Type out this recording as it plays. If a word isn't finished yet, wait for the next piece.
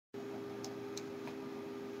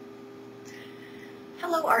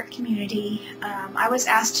Hello art community. I was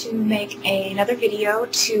asked to make another video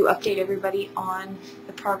to update everybody on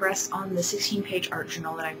the progress on the 16-page art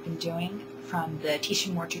journal that I've been doing from the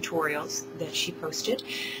Teaching More tutorials that she posted.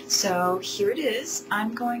 So here it is.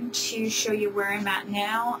 I'm going to show you where I'm at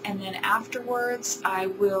now, and then afterwards I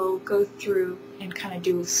will go through and kind of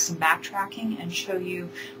do some backtracking and show you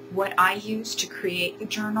what I use to create the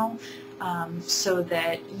journal, so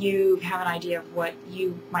that you have an idea of what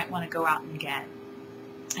you might want to go out and get,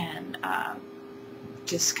 and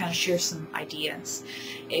just kind of share some ideas.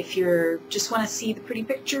 If you just want to see the pretty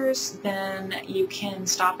pictures, then you can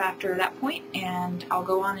stop after that point and I'll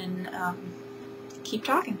go on and keep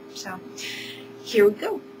talking. So here we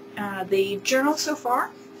go. The journal so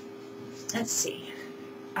far, let's see.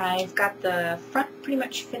 I've got the front pretty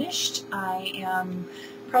much finished. I am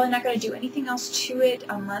probably not going to do anything else to it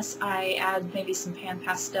unless I add maybe some pan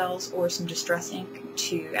pastels or some distress ink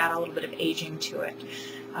to add a little bit of aging to it.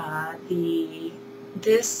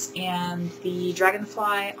 This and the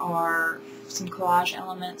dragonfly are some collage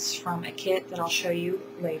elements from a kit that I'll show you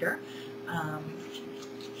later.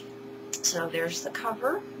 So there's the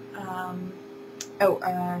cover.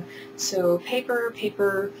 So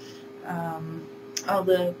paper, all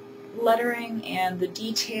the lettering and the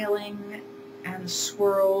detailing and the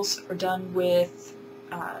swirls are done with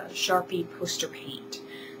Sharpie poster paint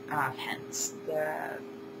pens.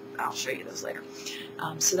 I'll show you those later.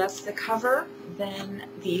 So that's the cover. Then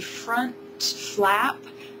the front flap,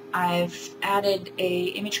 I've added a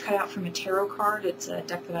image cutout from a tarot card. It's a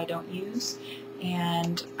deck that I don't use,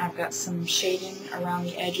 and I've got some shading around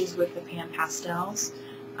the edges with the pan pastels.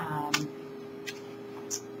 I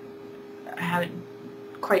haven't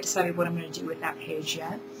quite decided what I'm going to do with that page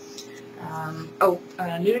yet.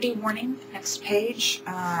 Nudity warning, next page.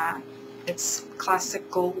 It's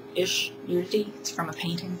classical-ish nudity. It's from a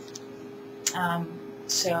painting.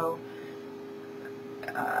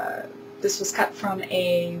 This was cut from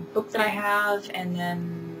a book that I have and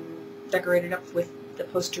then decorated up with the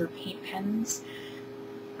poster paint pens.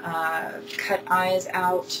 Cut eyes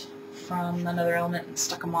out from another element and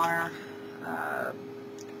stuck them on her.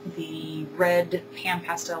 The red pan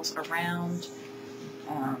pastels around.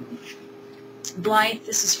 Blythe,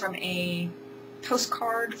 this is from a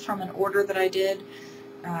postcard from an order that I did.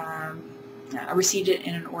 I received it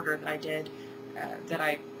in an order that I did, that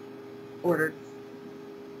I ordered.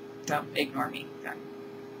 Don't ignore me. I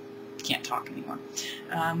can't talk anymore.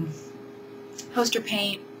 Poster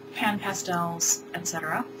paint, pan pastels,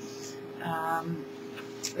 etc.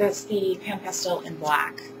 That's the pan pastel in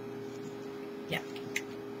black. Yeah.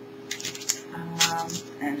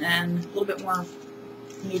 And then a little bit more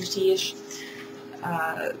nudity-ish.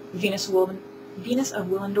 Venus of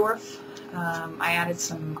Willendorf. I added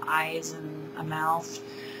some eyes and a mouth,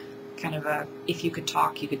 kind of a if you could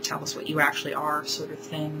talk, you could tell us what you actually are sort of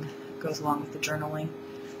thing. Goes along with the journaling.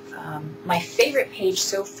 My favorite page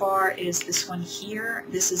so far is this one here.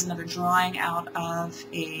 This is another drawing out of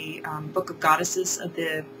a book of goddesses of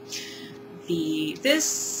the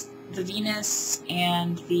Venus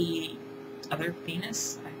and the other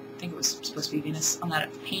Venus. I think it was supposed to be Venus on that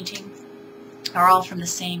painting. Are all from the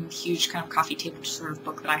same huge kind of coffee table sort of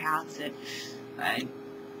book that I have that I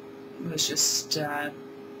was just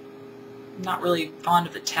not really fond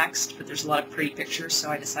of the text, but there's a lot of pretty pictures, so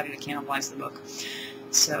I decided to cannibalize the book.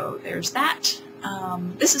 So there's that.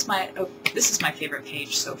 This is my favorite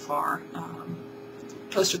page so far.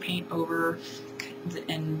 Poster paint over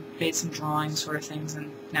and made some drawing sort of things,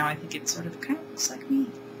 and now I think it sort of kind of looks like me.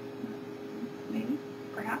 Maybe,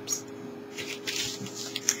 perhaps.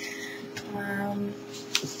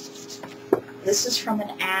 This is from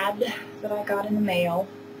an ad that I got in the mail.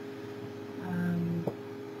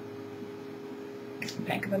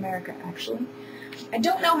 Bank of America, actually. I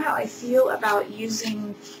don't know how I feel about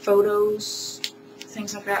using photos,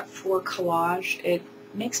 things like that, for collage. It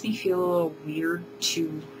makes me feel a little weird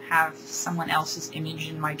to have someone else's image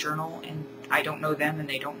in my journal and I don't know them and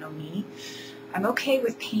they don't know me. I'm okay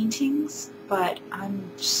with paintings, but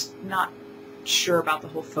I'm just not sure about the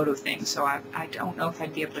whole photo thing, so I don't know if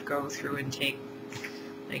I'd be able to go through and take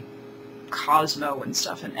like Cosmo and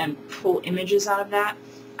stuff and pull images out of that.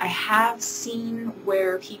 I have seen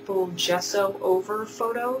where people gesso over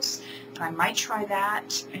photos, and I might try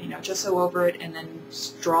that, gesso over it and then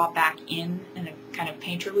draw back in a kind of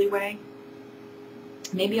painterly way.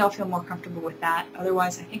 Maybe I'll feel more comfortable with that.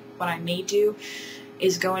 Otherwise, I think what I may do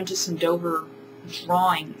is go into some Dover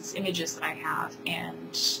drawings, images that I have,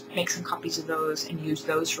 and make some copies of those and use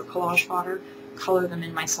those for collage fodder, color them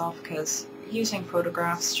in myself, because using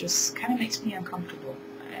photographs just kind of makes me uncomfortable.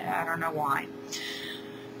 I don't know why.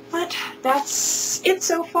 But that's it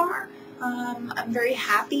so far. I'm very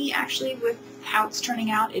happy actually with how it's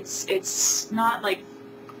turning out. It's not like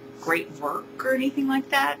great work or anything like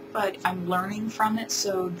that, but I'm learning from it,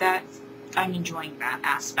 so that I'm enjoying that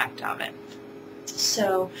aspect of it.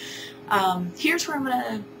 So here's where I'm going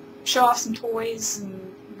to show off some toys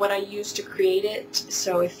and what I used to create it.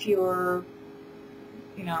 So if you're,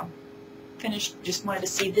 you know, finished, just wanted to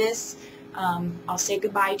see this, I'll say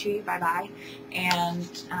goodbye to you, bye-bye, and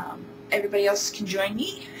everybody else can join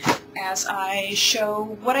me as I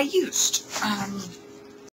show what I used.